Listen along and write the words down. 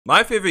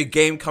My favorite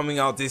game coming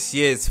out this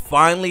year is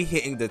finally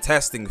hitting the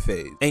testing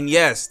phase. And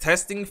yes,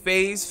 testing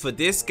phase for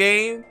this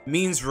game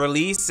means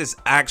release is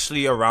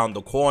actually around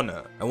the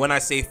corner. And when I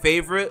say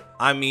favorite,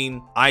 I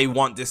mean I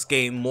want this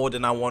game more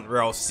than I want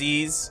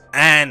Revolveragz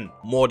and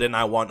more than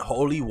I want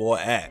Holy War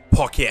X,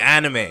 Pocket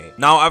Anime.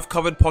 Now, I've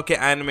covered Pocket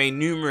Anime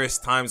numerous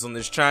times on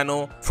this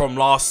channel, from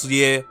last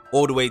year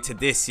all the way to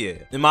this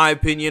year. In my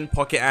opinion,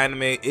 Pocket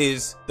Anime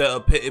is the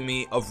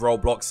epitome of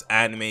Roblox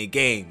anime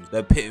games, the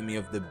epitome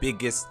of the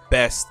biggest,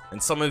 best,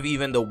 and some of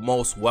even the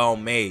most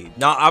well-made.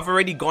 Now, I've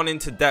already gone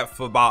into depth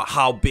about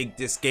how big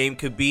this game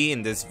could be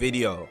in this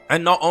video.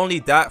 And not only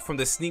that, from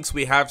the sneaks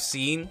we have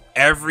seen,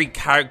 every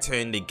character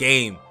in the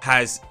game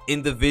has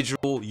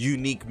individual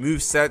unique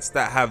movesets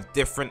that have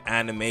different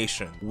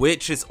animation,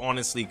 which is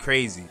honestly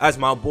crazy. As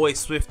my boy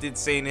Swift did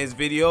say in his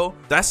video,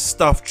 that's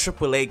stuff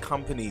AAA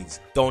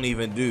companies don't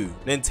even do.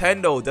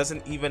 Nintendo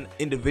doesn't even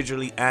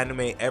individually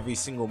animate every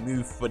single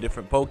move for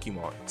different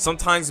Pokemon.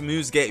 Sometimes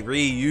moves get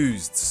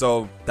reused,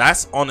 so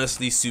that's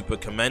honestly super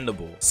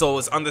commendable. So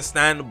it's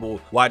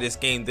understandable why this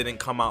game didn't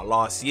come out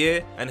last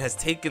year and has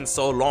taken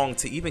so long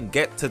to even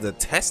get to the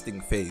testing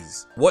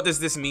phase. What does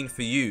this mean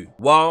for you?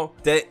 Well,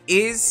 there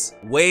is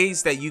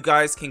ways that you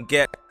guys can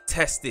get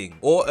testing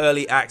or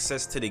early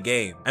access to the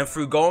game, and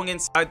through going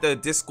inside the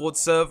Discord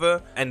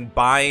server and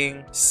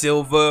buying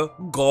silver,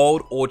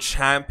 gold, or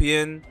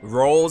champion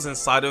roles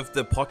inside of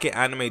the Pocket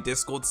Anime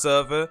Discord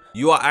server,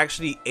 you are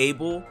actually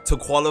able to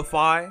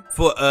qualify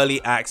for early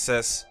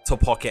access to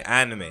Pocket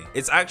Anime.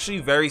 It's actually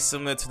very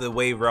similar to the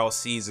way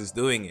Revolveragz is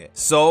doing it.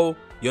 So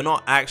you're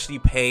not actually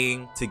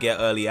paying to get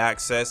early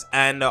access,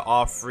 and there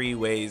are free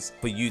ways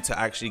for you to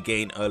actually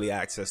gain early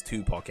access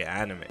to Pocket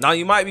Anime. Now,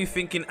 you might be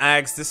thinking,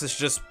 Agz, this is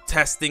just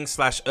testing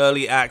 /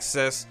 early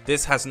access.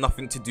 This has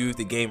nothing to do with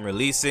the game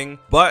releasing,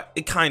 but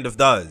it kind of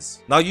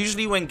does. Now,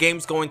 usually when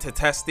games go into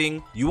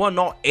testing, you are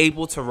not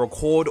able to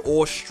record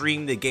or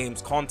stream the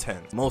game's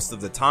content most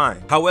of the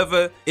time.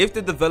 However, if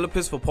the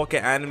developers for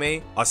Pocket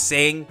Anime are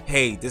saying,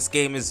 hey, this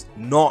game is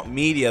not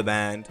media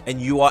banned, and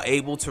you are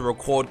able to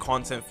record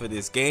content for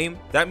this game,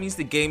 that means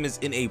the game is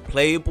in a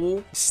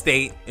playable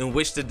state in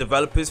which the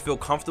developers feel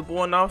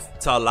comfortable enough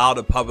to allow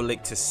the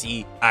public to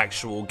see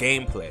actual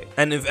gameplay.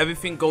 And if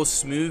everything goes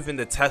smooth in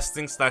the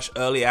testing /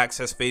 early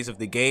access phase of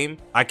the game,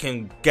 I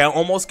can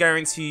almost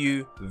guarantee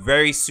you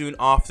very soon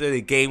after, the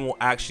game will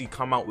actually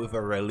come out with a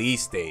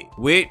release date,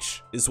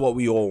 which is what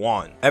we all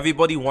want.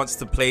 Everybody wants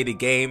to play the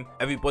game.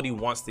 Everybody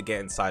wants to get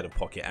inside of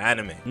Pocket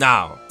Anime.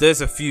 Now,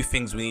 there's a few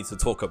things we need to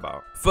talk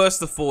about.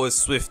 First of all is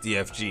Swift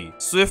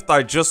DFG. Swift,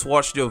 I just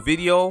watched your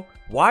video.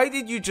 Why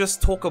did you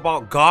just talk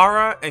about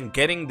Gara and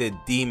getting the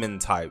demon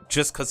type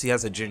just because he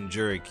has a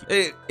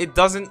Jinchuriki? It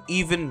doesn't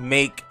even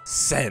make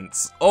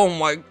sense. Oh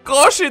my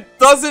gosh, it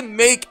doesn't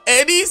make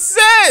any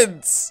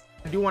sense!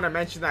 I do want to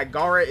mention that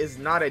Gara is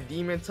not a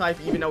demon type,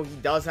 even though he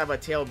does have a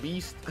tail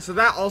beast. So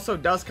that also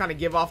does kind of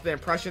give off the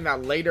impression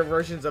that later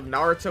versions of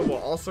Naruto will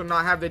also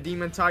not have the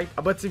demon type.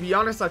 But to be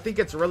honest, I think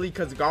it's really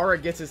because Gara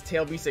gets his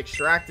tail beast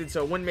extracted,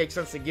 so it wouldn't make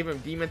sense to give him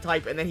demon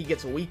type and then he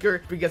gets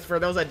weaker, because for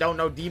those that don't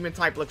know, demon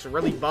type looks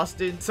really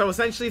busted. So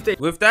essentially, if they...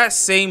 With that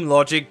same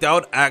logic, that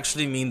would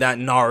actually mean that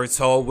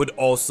Naruto would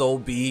also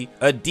be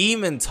a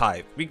demon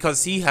type,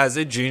 because he has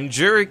a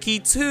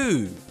Jinchuriki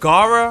too.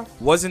 Gara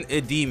wasn't a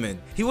demon.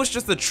 He was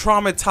just a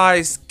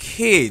traumatized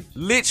kid,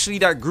 literally,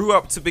 that grew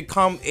up to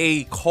become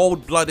a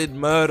cold-blooded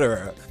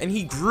murderer, and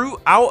he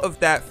grew out of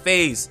that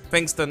phase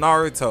thanks to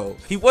Naruto.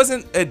 He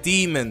wasn't a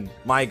demon,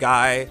 my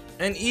guy.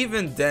 And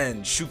even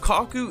then,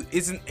 Shukaku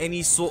isn't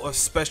any sort of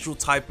special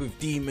type of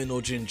demon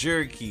or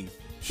Jinchuriki.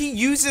 He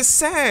uses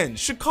sand.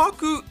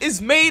 Shukaku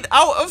is made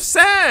out of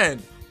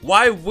sand.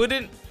 Why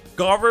wouldn't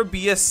Gara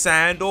be a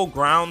sand or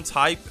ground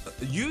type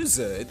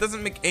user? It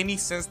doesn't make any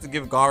sense to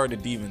give Gara the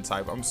demon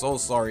type. I'm so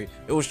sorry.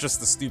 It was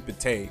just a stupid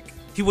take.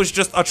 He was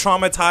just a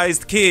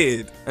traumatized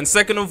kid. And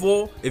second of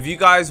all, if you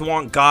guys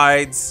want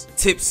guides,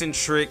 tips and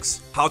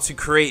tricks, how to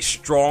create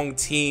strong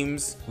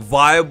teams,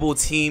 viable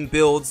team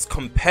builds,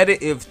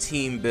 competitive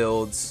team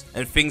builds,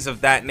 and things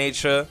of that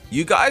nature,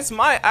 you guys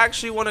might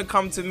actually want to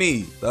come to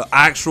me, the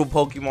actual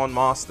Pokemon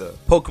master.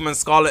 Pokemon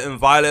Scarlet and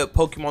Violet,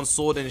 Pokemon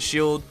Sword and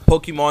Shield,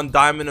 Pokemon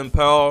Diamond and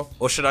Pearl,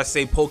 or should I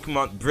say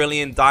Pokemon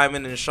Brilliant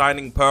Diamond and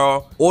Shining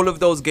Pearl. All of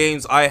those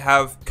games, I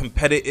have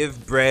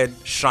competitive bred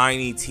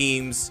shiny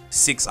teams,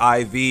 6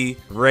 IV,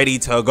 ready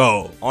to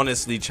go.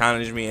 Honestly,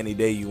 challenge me any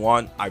day you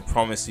want. I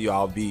promise you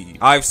I'll beat you.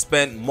 I've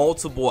spent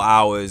multiple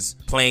hours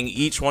playing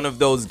each one of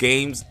those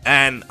games,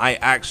 and I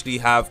actually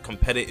have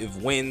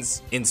competitive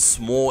wins in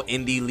small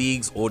indie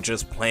leagues or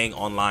just playing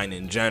online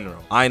in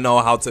general. I know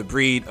how to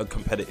breed a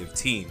competitive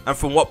team. And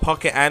from what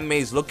Pocket Anime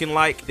is looking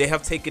like, they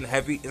have taken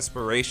heavy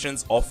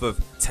inspirations off of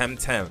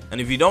Temtem.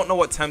 And if you don't know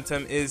what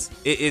Temtem is,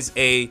 it is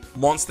a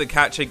monster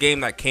catcher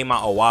game that came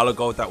out a while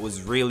ago that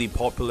was really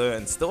popular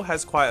and still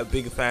has quite a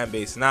big fan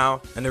base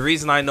now. And the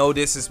reason I know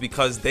this is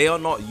because they are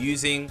not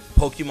using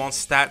Pokemon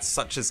stats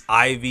such as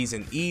as IVs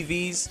and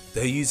EVs,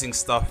 they're using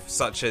stuff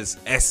such as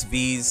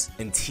SVs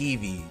and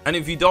TV. And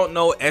if you don't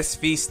know,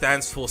 SV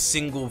stands for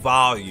single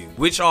value,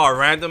 which are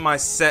a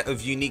randomized set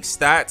of unique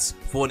stats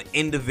for an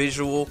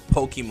individual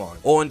Pokemon,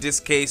 or in this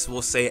case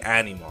we'll say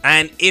Animon.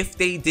 And if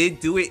they did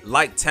do it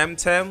like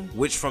Temtem,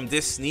 which from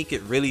this sneak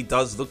it really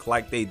does look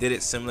like they did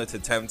it similar to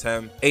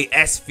Temtem, a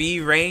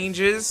SV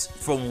ranges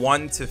from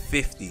 1 to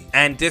 50,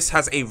 and this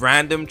has a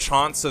random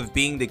chance of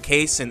being the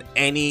case in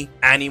any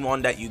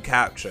Animon that you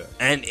capture.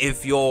 And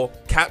if you're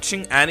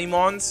catching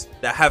Animons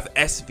that have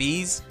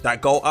SVs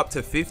that go up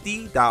to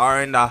 50, that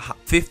are in the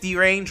 50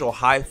 range or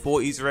high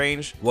 40s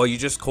range, well, you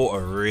just caught a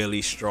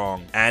really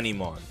strong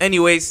Animon.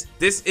 Anyways,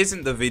 this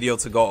isn't the video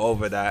to go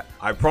over that.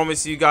 I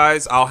promise you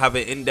guys I'll have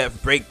an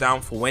in-depth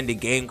breakdown for when the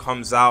game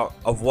comes out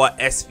of what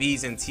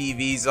SVs and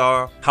TVs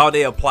are, how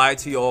they apply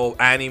to your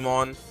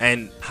Animon,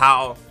 and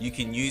how you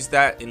can use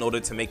that in order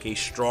to make a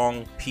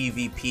strong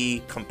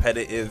PvP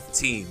competitive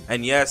team.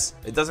 And yes,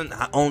 it doesn't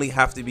only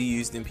have to be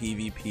used in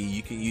PvP,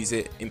 you can use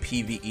it in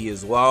PvE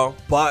as well,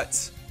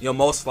 but you're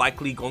most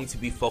likely going to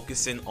be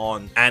focusing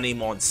on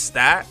Animon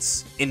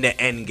stats in the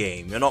end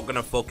game. You're not going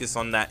to focus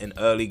on that in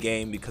early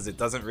game because it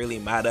doesn't really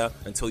matter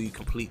until you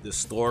complete the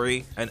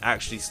story and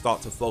actually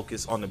start to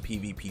focus on the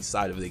PvP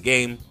side of the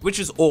game, which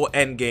is all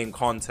end game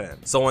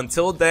content. So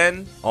until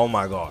then, oh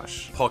my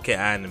gosh, Pocket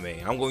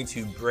Anime. I'm going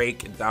to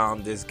break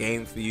down this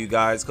game for you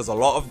guys because a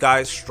lot of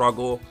guys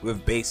struggle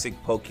with basic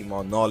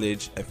Pokemon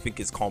knowledge and think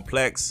it's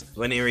complex,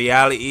 when in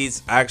reality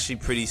it's actually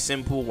pretty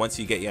simple once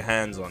you get your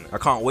hands on it. I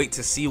can't wait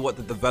to see what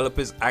the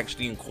developers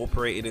actually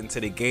incorporated into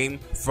the game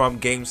from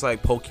games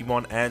like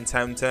Pokemon and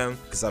Temtem,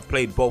 because I've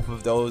played both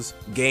of those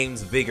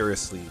games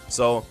vigorously.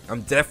 So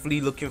I'm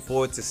definitely looking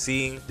forward to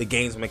seeing the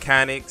game's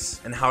mechanics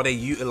and how they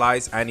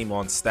utilize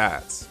Animon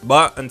stats.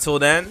 But until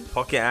then,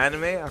 Pocket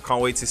Anime, I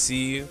can't wait to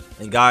see you.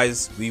 And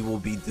guys, we will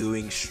be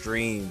doing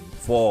stream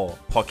for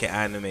Pocket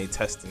Anime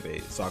testing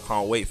phase, so I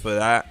can't wait for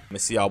that. I'm gonna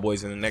see y'all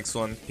boys in the next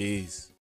one. Peace.